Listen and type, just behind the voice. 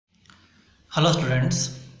Hello students,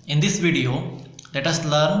 in this video let us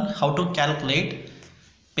learn how to calculate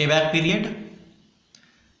payback period.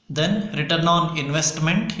 Then return on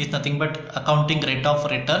investment is nothing but accounting rate of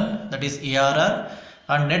return, that is ARR,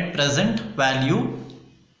 and net present value.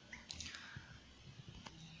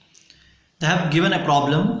 They have given a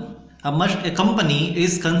problem. A company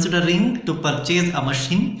is considering to purchase a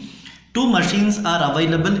machine. Two machines are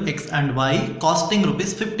available X and Y costing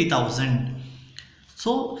rupees 50,000.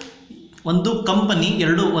 So ಒಂದು company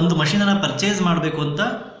ಒಂದು ಮಷೀನನ್ನು purchase ಮಾಡಬೇಕು ಅಂತ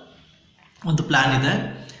ಒಂದು plan ಇದೆ.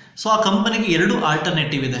 So ಆ ಕಂಪನಿಗೆ ಎರಡು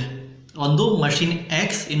ಆಲ್ಟರ್ನೇಟಿವ್ ಇದೆ, ಒಂದು ಮಷೀನ್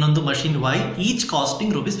ಎಕ್ಸ್, ಇನ್ನೊಂದು machine Y, each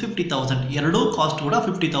casting rupees 50,000. ಎರಡೂ ಕಾಸ್ಟ್ ಕೂಡ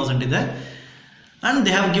 50,000 ಇದೆ. And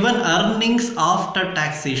they have given earnings after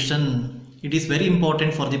taxation. It is very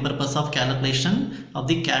important for the purpose of calculation of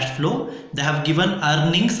the cash flow. They have given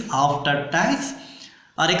earnings after tax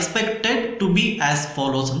are expected to be as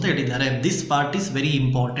follows ಅಂತ ಹೇಳಿದ್ದಾರೆ. This part is very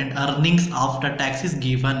important. Earnings after tax is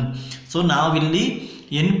given. So ನಾವಿಲ್ಲಿ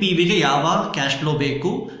NPV ಗೆ ಯಾವ cash flow ಬೇಕು,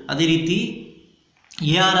 ಅದೇ ರೀತಿ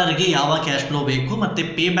ARR ಗೆ ಯಾವ ಕ್ಯಾಶ್ ಫ್ಲೋ ಬೇಕು, ಮತ್ತೆ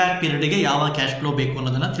ಪೇ ಬ್ಯಾಕ್ ಪೀರಿಯಡ್ ಗೆ ಯಾವ ಕ್ಯಾಶ್ ಫ್ಲೋ ಬೇಕು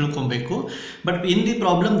ಅನ್ನೋದನ್ನ ತಿಳ್ಕೊಬೇಕು. But in the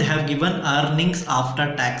problem they have given earnings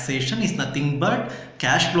after taxation is nothing but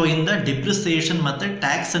cash flow ಇಂದ ಡಿಪ್ರಿಸಿಯೇಷನ್ ಮತ್ತೆ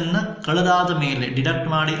ಟ್ಯಾಕ್ಸ್ ಅನ್ನ ಕಳೆದಾದ ಮೇಲೆ, ಡಿಡಕ್ಟ್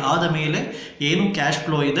ಮಾಡಿ ಆದ ಮೇಲೆ ಏನು ಕ್ಯಾಶ್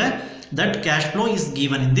ಫ್ಲೋ ಇದೆ, that cash flow is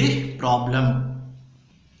given in the problem.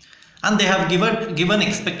 And they have given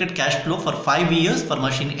expected cash flow for 5 years for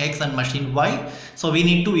machine X and machine Y. So we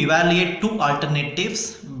need to evaluate two alternatives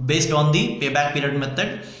based on the payback period method,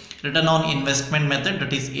 return on investment method,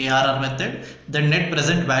 that is ARR method, the net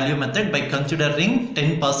present value method by considering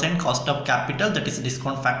 10% cost of capital, that is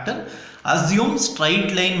discount factor. Assume straight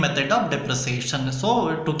line method of depreciation. So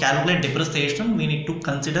to calculate depreciation we need to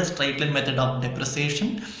consider straight line method of depreciation.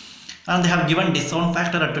 And they have given discount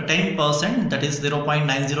factor at 10%, that is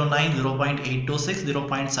 0.909, 0.826,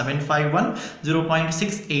 0.751,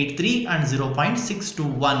 0.683 and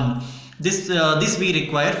 0.621. This we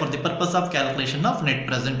require for the purpose of calculation of net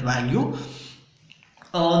present value.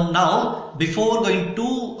 Now before going to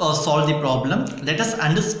solve the problem, let us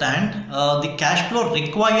understand the cash flow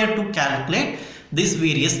required to calculate these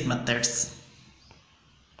various methods.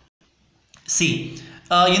 See,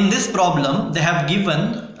 in this problem they have given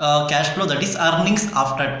cash flow, that is earnings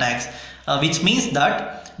after tax, which means that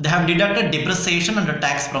they have deducted depreciation and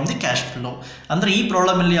tax from the cash flow. ಅಂದ್ರೆ ಈ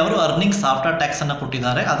problem ಅಲ್ಲಿ ಅವರು earnings after tax ಅನ್ನು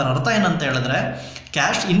ಕೊಟ್ಟಿದ್ದಾರೆ. ಅದರ ಅರ್ಥ ಏನಂತ ಹೇಳಿದ್ರೆ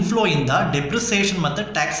ಕ್ಯಾಶ್ ಇನ್ಫ್ಲೋ ಇಂದ ಡೆಪ್ರಿಸಿಯೇಷನ್ ಮತ್ತೆ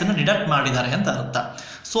ಟ್ಯಾಕ್ಸ್ ಅನ್ನು ಡಿಡಕ್ಟ್ ಮಾಡಿದ್ದಾರೆ ಅಂತ ಅರ್ಥ.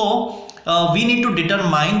 So we need to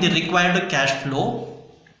determine the required cash flow.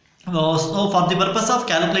 So for the purpose of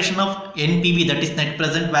calculation of NPV, that is net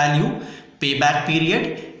present value, payback period,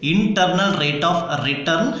 internal rate of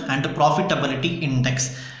return and profitability index.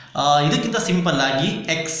 ಇದಕ್ಕಿಂತ simple ಆಗಿ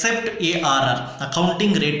accept ARR,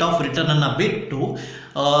 accounting rate of return ಅನ್ನು ಬಿಟ್ಟು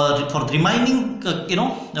for remaining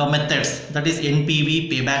methods, that is NPV,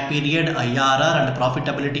 payback period, IRR and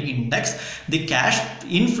profitability index, the cash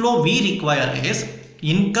inflow we require is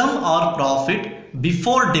income or profit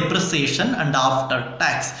before depreciation and after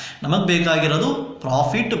tax. ನಮಗೆ ಬೇಕಾಗಿರೋದು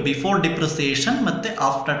profit before depreciation ಮತ್ತೆ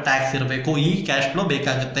after tax ಇರಬೇಕು. ಈ cash flow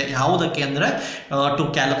ಬೇಕಾಗುತ್ತೆ ಯಾವುದಕ್ಕೆ ಅಂದರೆ to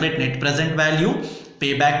calculate net present value, pay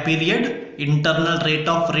back period, internal rate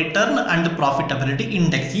of return and profitability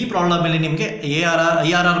index. ಈ problem ಅಲ್ಲಿ ನಿಮಗೆ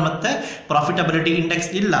IRR ಮತ್ತೆ ಪ್ರಾಫಿಟಬಿಲಿಟಿ ಇಂಡೆಕ್ಸ್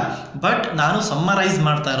ಇಲ್ಲ. ಬಟ್ ನಾನು ಸಮ್ಮರೈಸ್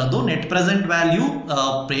ಮಾಡ್ತಾ ಇರೋದು net present value,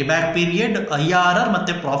 pay back period, IRR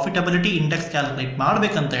ಮತ್ತೆ ಪ್ರಾಫಿಟಬಿಲಿಟಿ ಇಂಡೆಕ್ಸ್ ಕ್ಯಾಲ್ಕುಲೇಟ್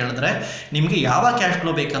ಮಾಡ್ಬೇಕಂತ ಹೇಳಿದ್ರೆ ನಿಮಗೆ ಯಾವ ಕ್ಯಾಶ್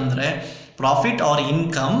ಫ್ಲೋ ಬೇಕಂದ್ರೆ profit or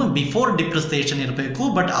income before depreciation ಇರಬೇಕು,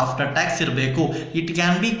 ಬಟ್ ಆಫ್ಟರ್ ಟ್ಯಾಕ್ಸ್ ಇರಬೇಕು. It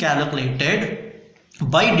can be calculated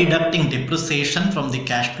by deducting depreciation from the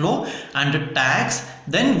cash flow and tax.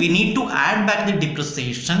 Then we need to add back the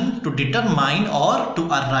depreciation to determine or to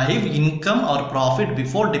arrive income or profit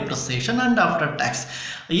before depreciation and after tax.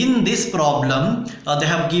 In this problem they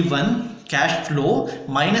have given cash flow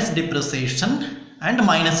minus depreciation and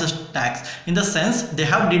minus tax. In the sense they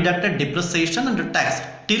have deducted depreciation and tax.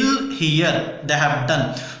 Till here they have done.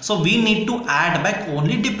 So we need to add back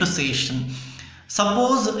only depreciation.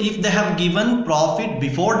 Suppose if they have given profit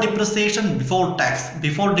before depreciation, before tax,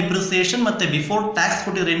 before depreciation ಮತ್ತೆ before tax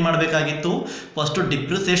ಕೊಟ್ಟಿದ್ರೆ ಏನು ಮಾಡಬೇಕಾಗಿತ್ತು, first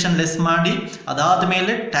depreciation less ಮಾಡಿ ಅದಾದ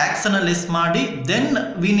ಮೇಲೆ tax ಅನ್ನು less ಮಾಡಿ then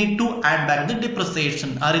we need to add back the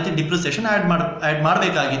depreciation. ಆ ರೀತಿ ಡಿಪ್ರಿಸಿಯೇಷನ್ ಆಡ್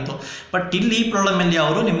ಮಾಡಬೇಕಾಗಿತ್ತು. ಬಟ್ ಇಲ್ಲಿ ಈ ಪ್ರಾಬ್ಲಮ್ ಅಲ್ಲಿ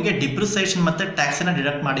ಅವರು ನಿಮಗೆ ಡಿಪ್ರಿಸಿಯೇಷನ್ ಮತ್ತೆ ಟ್ಯಾಕ್ಸ್ ಅನ್ನು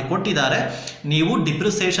ಡಿಡಕ್ಟ್ ಮಾಡಿ ಕೊಟ್ಟಿದ್ದಾರೆ. ನೀವು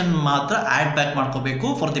ಡಿಪ್ರಿಸಿಯೇಷನ್ ಮಾತ್ರ ಆಡ್ ಬ್ಯಾಕ್ ಮಾಡ್ಕೋಬೇಕು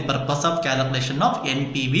for the purpose of calculation of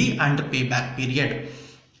NPV and pay back period.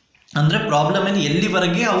 ಅಂದರೆ ಪ್ರಾಬ್ಲಮಲ್ಲಿ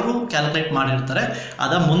ಎಲ್ಲಿವರೆಗೆ ಅವರು ಕ್ಯಾಲ್ಕುಲೇಟ್ ಮಾಡಿರ್ತಾರೆ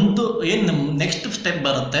ಅದರ ಏನು ನೆಕ್ಸ್ಟ್ ಸ್ಟೆಪ್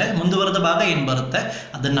ಬರುತ್ತೆ, ಮುಂದುವರೆದ ಭಾಗ ಏನು ಬರುತ್ತೆ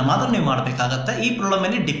ಅದನ್ನು ಮಾತ್ರ ನೀವು ಮಾಡಬೇಕಾಗತ್ತೆ. ಈ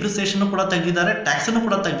ಪ್ರಾಬ್ಲಮಲ್ಲಿ ಡಿಪ್ರಿಸಿಯೇಷನ್ ಕೂಡ ತೆಗೆದಿದ್ದಾರೆ, ಟ್ಯಾಕ್ಸನ್ನು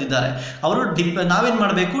ಕೂಡ ತೆಗೆದಿದ್ದಾರೆ. ಅವರು ನಾವೇನು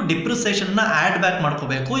ಮಾಡಬೇಕು, ಡಿಪ್ರಿಸಿಯೇಷನ್ನ ಆ್ಯಡ್ ಬ್ಯಾಕ್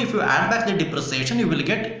ಮಾಡ್ಕೋಬೇಕು. If you add back the depreciation you will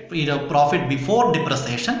get profit before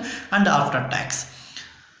depreciation and after tax.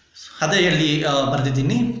 ಅದೇ ಇಲ್ಲಿ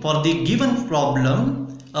ಬರೆದಿದ್ದೀನಿ, for the given problem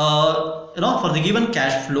for the given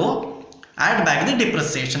cash flow add back the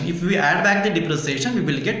depreciation. If we add back the depreciation, we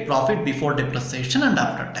will get profit before depreciation and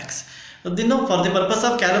after tax. Then for the purpose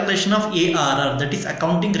of calculation of ARR, that is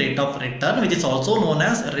accounting rate of return, which is also known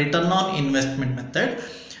as return on investment method,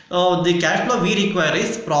 the cash flow we require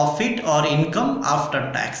is profit or income after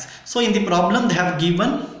tax. So in the problem they have given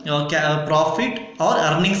profit or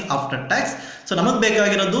earnings after tax. So namak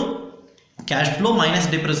ಬೇಕಾಗಿರೋದು cash flow minus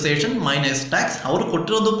depreciation minus tax. ಅವರು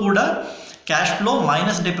ಕೊಟ್ಟಿರೋದು ಕೂಡ cash flow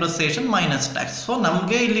minus depreciation minus tax. So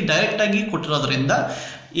ನಮಗೆ ಇಲ್ಲಿ direct ಆಗಿ ಕೊಟ್ಟಿರೋದ್ರಿಂದ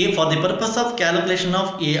for the purpose of calculation of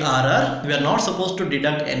ARR we are not supposed to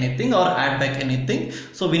deduct anything or add back anything.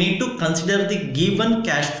 So we need to consider the given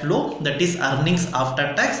cash flow, that is earnings after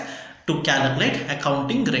tax, to calculate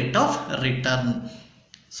accounting rate of return.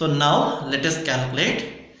 So now let us calculate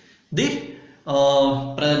the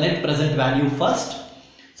net present value first.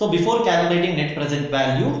 So before calculating net present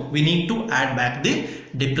value, we need to add back the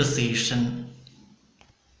depreciation.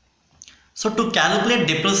 So to calculate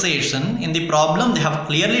depreciation, in the problem they have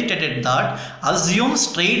clearly stated that assume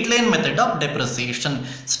straight line method of depreciation.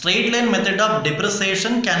 Straight line method of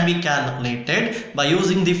depreciation can be calculated by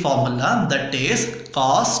using the formula, that is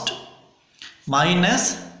cost minus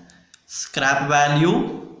scrap value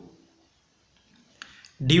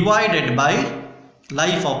divided by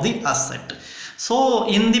life of the asset. So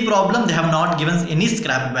in the problem they have not given any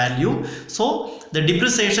scrap value, so the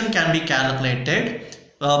depreciation can be calculated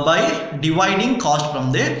by dividing cost from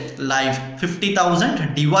the life. 50,000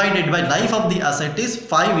 divided by life of the asset is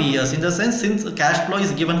 5 years. In the sense, since cash flow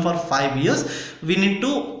is given for 5 years, we need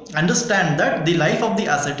to understand that the life of the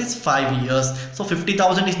asset is 5 years. So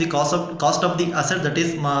 50,000 is the cost of the asset, that is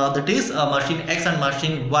machine X and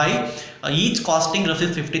machine Y. Each costing is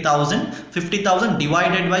 50,000. 50,000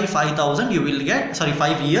 divided by 5,000, you will get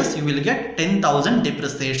 5 years, you will get 10,000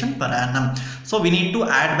 depreciation per annum. So we need to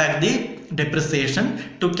add back the depreciation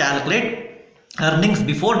to calculate earnings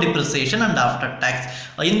before depreciation and after tax.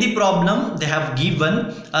 In the problem they have given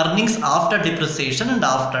earnings after depreciation and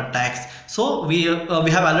after tax. So we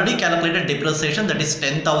have already calculated depreciation, that is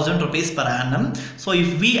 10,000 rupees per annum. So if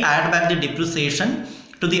we add back the depreciation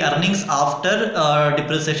to the earnings after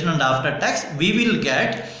depreciation and after tax, we will get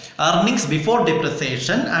earnings before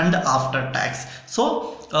depreciation and after tax. So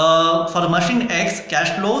for machine X,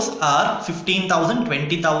 cash flows are 15,000,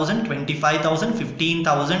 20,000, 25,000,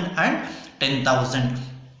 15,000 and 10,000.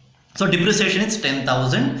 So depreciation is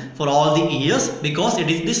 10,000 for all the years, because it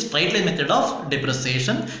is the straight line method of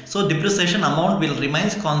depreciation. So depreciation amount will remain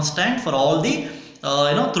constant for all the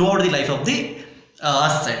throughout the life of the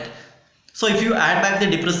asset. So if you add back the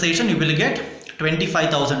depreciation, you will get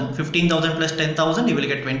 25,000. 15,000 plus 10,000, you will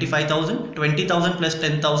get 25,000. 20,000 plus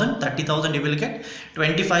 10,000, 30,000, you will get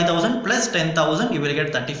 25,000 plus 10,000, you will get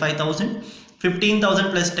 35,000. 15,000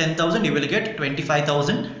 plus 10,000, you will get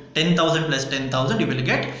 25,000. 10,000 plus 10,000, you will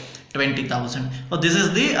get 20,000. So this is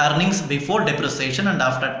the earnings before depreciation and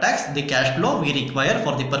after tax, the cash flow we require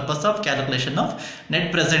for the purpose of calculation of net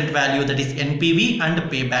present value, that is NPV and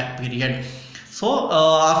payback period. So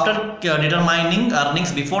after determining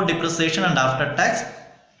earnings before depreciation and after tax,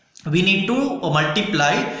 we need to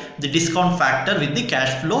multiply the discount factor with the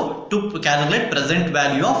cash flow to calculate present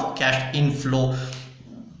value of cash inflow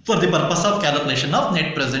for the purpose of calculation of net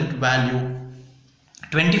present value.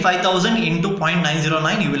 25,000 into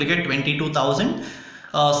 0.909, you will get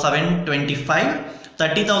 22,725.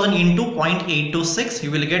 30,000 into 0.826,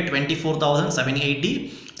 you will get 24,780.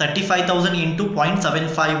 35,000 into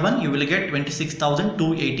 0.751, you will get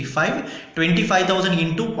 26,285. 25,000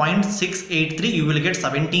 into 0.683, you will get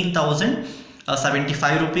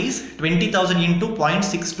 17,075 rupees. 20,000 into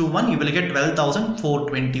 0.621, you will get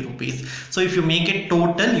 12,420 rupees. So if you make it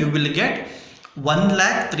total, you will get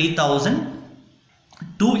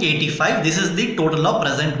 1,03,285. This is the total of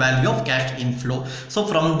present value of cash inflow. So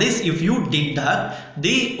from this, if you deduct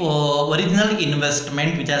the original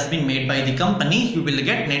investment which has been made by the company, you will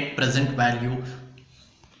get net present value.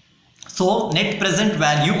 So net present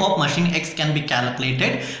value of machine X can be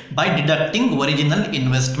calculated by deducting original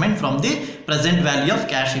investment from the present value of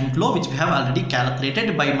cash inflow, which we have already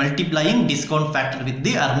calculated by multiplying discount factor with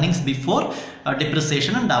the earnings before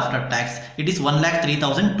depreciation and after tax. It is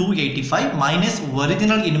 1,03,285 minus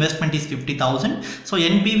original investment is 50,000. So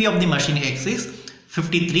NPV of the machine X is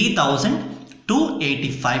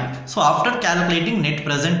 53,285. So after calculating net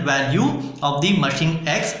present value of the machine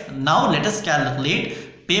X, now let us calculate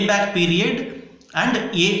payback period and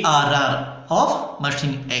ARR of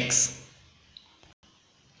machine X.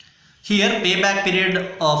 Here payback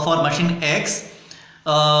period for machine X,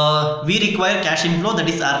 we require cash inflow, that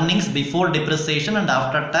is earnings before depreciation and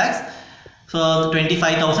after tax. So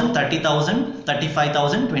 25,000, 30,000,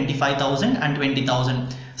 35,000, 25,000 and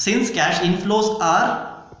 20,000. Since cash inflows are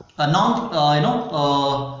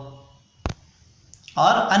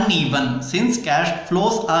are uneven, since cash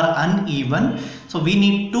flows are uneven, so we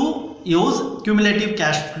need to use cumulative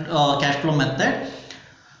cash flow method.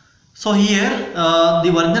 So here the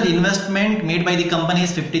original investment made by the company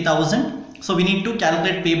is 50,000. So we need to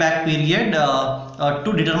calculate payback period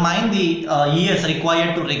to determine the years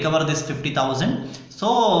required to recover this 50,000.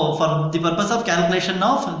 So for the purpose of calculation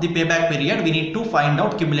of the payback period, we need to find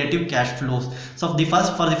out cumulative cash flows. So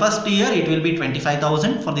for the first year it will be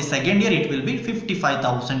 25,000. For the second year it will be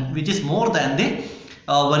 55,000, which is more than the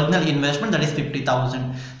original investment, that is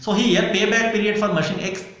 50,000. So here payback period for machine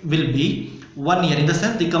X will be 1 year. In the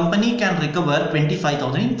sense the company can recover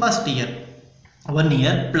 25,000 in first year. 1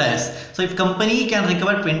 year plus. So if company can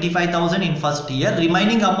recover 25,000 in first year,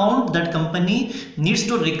 remaining amount that company needs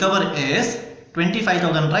to recover is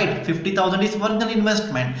 25,000, right? 50,000 is original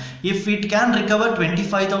investment. If it can recover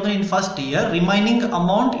 25,000 in first year, remaining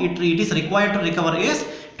amount it is required to recover is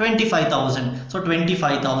 25,000. So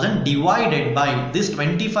 25,000 divided by this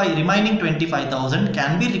remaining 25,000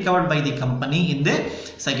 can be recovered by the company in the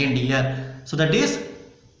second year. So that is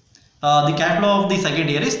the cash flow of the second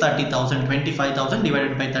year is 30,000. 25,000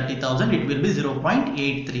 divided by 30,000, it will be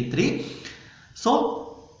 0.833. So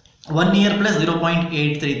 1 year plus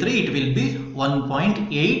 0.833, it will be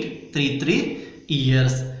 1.833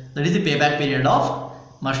 years. That is the payback period of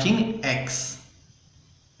machine X.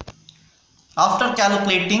 After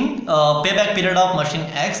calculating payback period of machine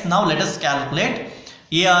X, now let us calculate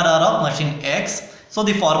ARR of machine X. So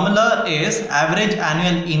the formula is average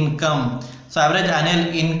annual income. So average annual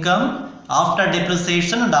income after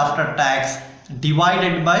depreciation and after tax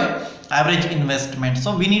divided by average investment.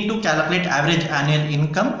 So we need to calculate average annual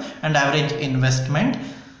income and average investment.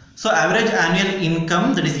 So average annual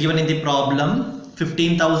income, that is given in the problem,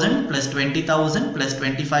 15,000 plus 20,000 plus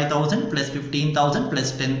 25,000 plus 15,000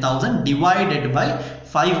 plus 10,000 divided by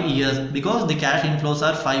 5 years, because the cash inflows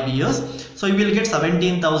are 5 years. So you will get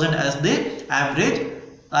 17,000 as the average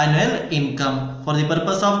annual income. For the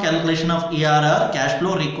purpose of calculation of ARR, cash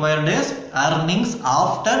flow required is earnings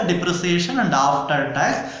after depreciation and after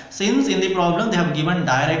tax. Since in the problem they have given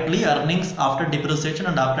directly earnings after depreciation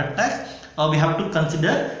and after tax, we have to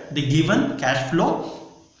consider the given cash flow,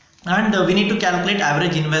 and we need to calculate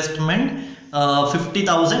average investment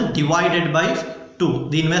 50,000 divided by 2.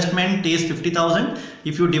 The investment is 50,000.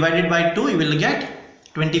 If you divide it by 2, you will get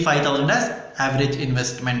 25,000 as average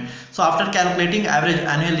investment. So after calculating average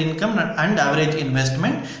annual income and average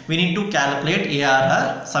investment, we need to calculate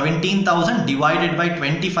ARR. 17,000 divided by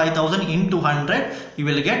 25,000 into 100, you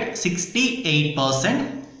will get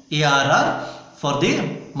 68% ARR for the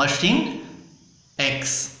machine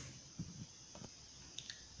X.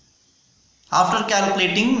 After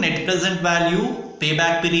calculating net present value,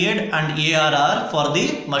 payback period and ARR for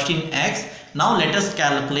the machine X, now let us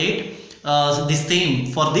calculate the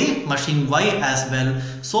same for the machine Y as well.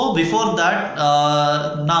 So before that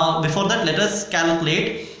let us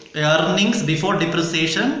calculate earnings before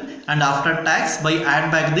depreciation and after tax by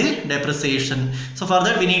add back the depreciation. So for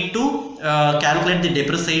that we need to calculate the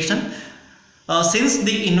depreciation. Since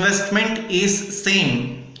the investment is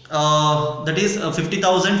same, that is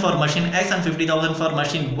 50,000 for machine X and 50,000 for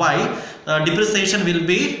machine Y, depreciation will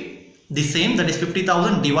be the same, that is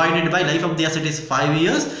 50,000 divided by life of the asset is 5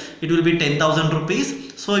 years, it will be 10,000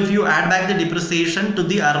 rupees. So if you add back the depreciation to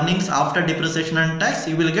the earnings after depreciation and tax,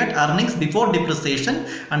 you will get earnings before depreciation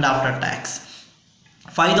and after tax.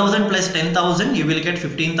 5,000 plus 10,000, you will get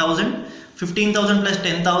 15,000. 15,000 plus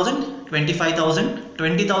 10,000, 25,000.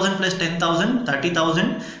 20,000 plus 10,000,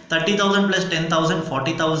 30,000. 30,000 plus 10,000,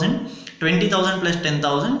 40,000. 20,000 plus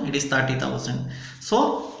 10,000, it is 30,000.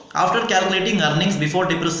 So after calculating earnings before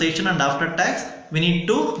depreciation and after tax, we need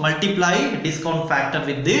to multiply discount factor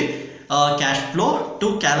with the cash flow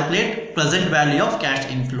to calculate present value of cash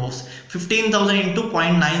inflows. 15,000 into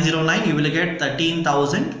 0.909, you will get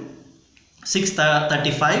 13,000.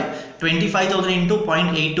 635, 25,000 into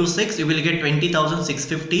 0.826, you will get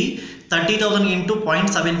 20,650, 30,000 into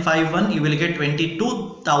 0.751, you will get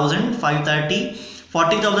 22,530,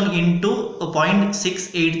 40,000 into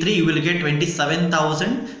 0.683, you will get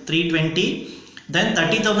 27,320, then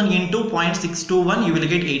 30,000 into 0.621, you will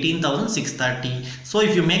get 18,630. So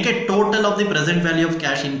if you make a total of the present value of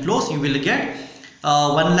cash inflows, you will get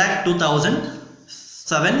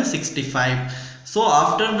 1,02,765. So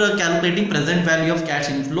after calculating present value of cash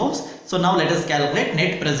inflows, so now let us calculate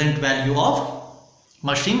net present value of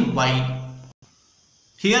machine Y.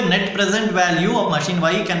 Here net present value of machine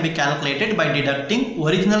Y can be calculated by deducting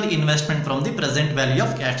original investment from the present value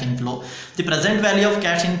of cash inflow. The present value of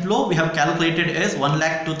cash inflow we have calculated as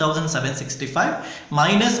 1,02,765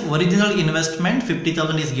 minus original investment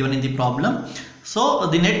 50,000 is given in the problem. So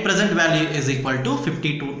the net present value is equal to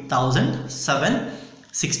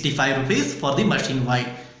 52,765 rupees for the machine Y.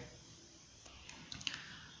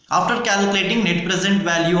 After calculating net present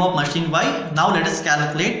value of machine Y, now let us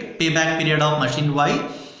calculate payback period of machine Y.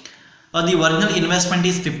 The original investment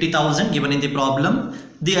is 50,000 given in the problem.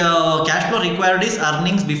 The cash flow required is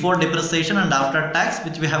earnings before depreciation and after tax,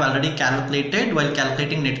 which we have already calculated while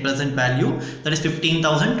calculating net present value. That is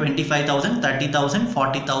 15,000, 25,000, 30,000,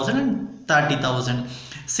 40,000 and 30,000.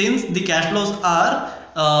 Since the cash flows are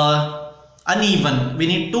uneven, we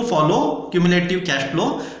need to follow cumulative cash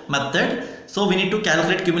flow method. So we need to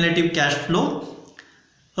calculate cumulative cash flow.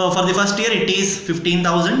 For the first year it is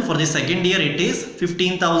 15,000. For the second year it is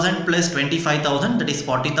 15,000 plus 25,000, that is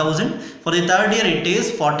 40,000. For the third year it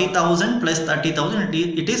is 40,000 plus 30,000,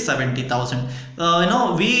 it is 70,000.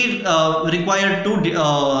 We required to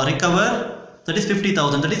recover, that is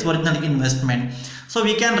 50,000, that is original investment. So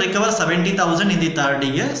we can recover 70,000 in the third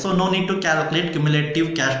year. So no need to calculate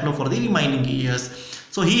cumulative cash flow for the remaining years.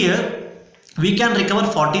 So here we can recover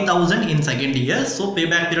 40,000 in second year. So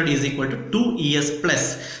payback period is equal to 2 years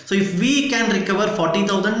plus. So if we can recover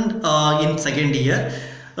 40,000 in second year,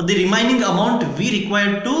 the remaining amount we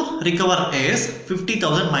required to recover is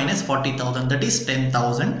 50,000 minus 40,000, that is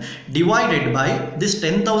 10,000, divided by this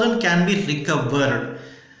 10,000 can be recovered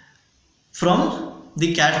from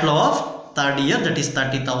the cash flow of third year, that is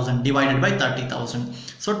 30,000, divided by 30,000.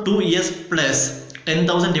 So 2 years plus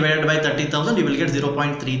 10,000 divided by 30,000, you will get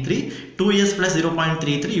 0.33. 2 years plus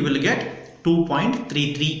 0.33, you will get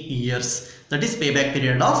 2.33 years. That is payback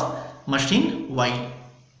period of machine Y.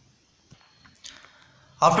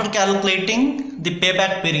 After calculating the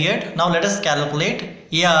payback period, now let us calculate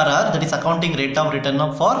ARR, that is accounting rate of return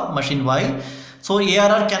for machine Y. So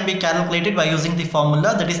ARR can be calculated by using the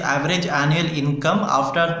formula, that is average annual income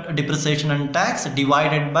after depreciation and tax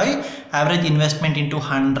divided by average investment into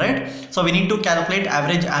 100. So we need to calculate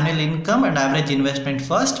average annual income and average investment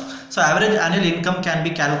first. So average annual income can be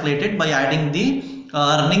calculated by adding the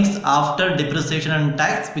earnings after depreciation and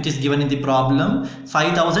tax, which is given in the problem,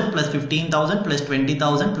 5,000 plus 15,000 plus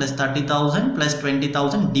 20,000 plus 30,000 plus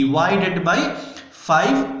 20,000 divided by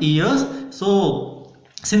 5 years. So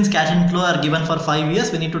since cash inflow are given for 5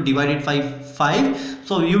 years, we need to divide it by 5.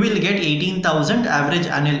 So you will get 18,000 average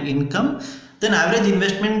annual income. Then average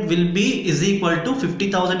investment will be is equal to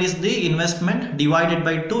 50,000 is the investment divided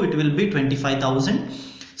by 2, it will be 25,000.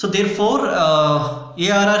 So therefore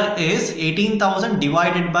ARR is 18,000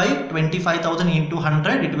 divided by 25,000 into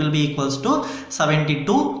 100, it will be equals to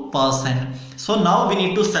 72%. So now we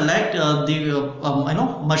need to select the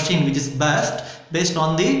machine which is best based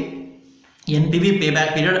on the NPV,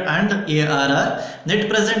 payback period and ARR. Net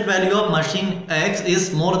present value of machine X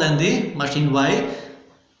is more than the machine Y.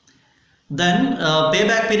 Then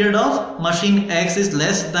payback period of machine X is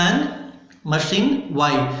less than machine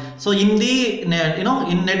Y. So in the in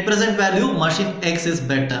net present value machine X is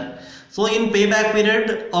better. So in payback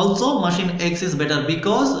period also machine X is better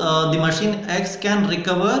because the machine X can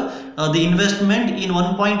recover the investment in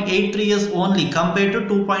 1.83 years only compared to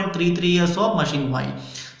 2.33 years of machine Y.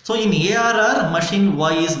 So in ARR machine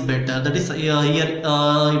Y is better, that is here it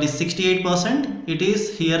is 68%, it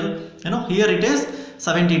is here here it is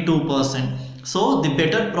 72%. So the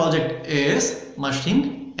better project is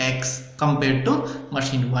machine X compared to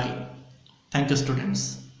machine Y. Thank you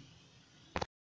students.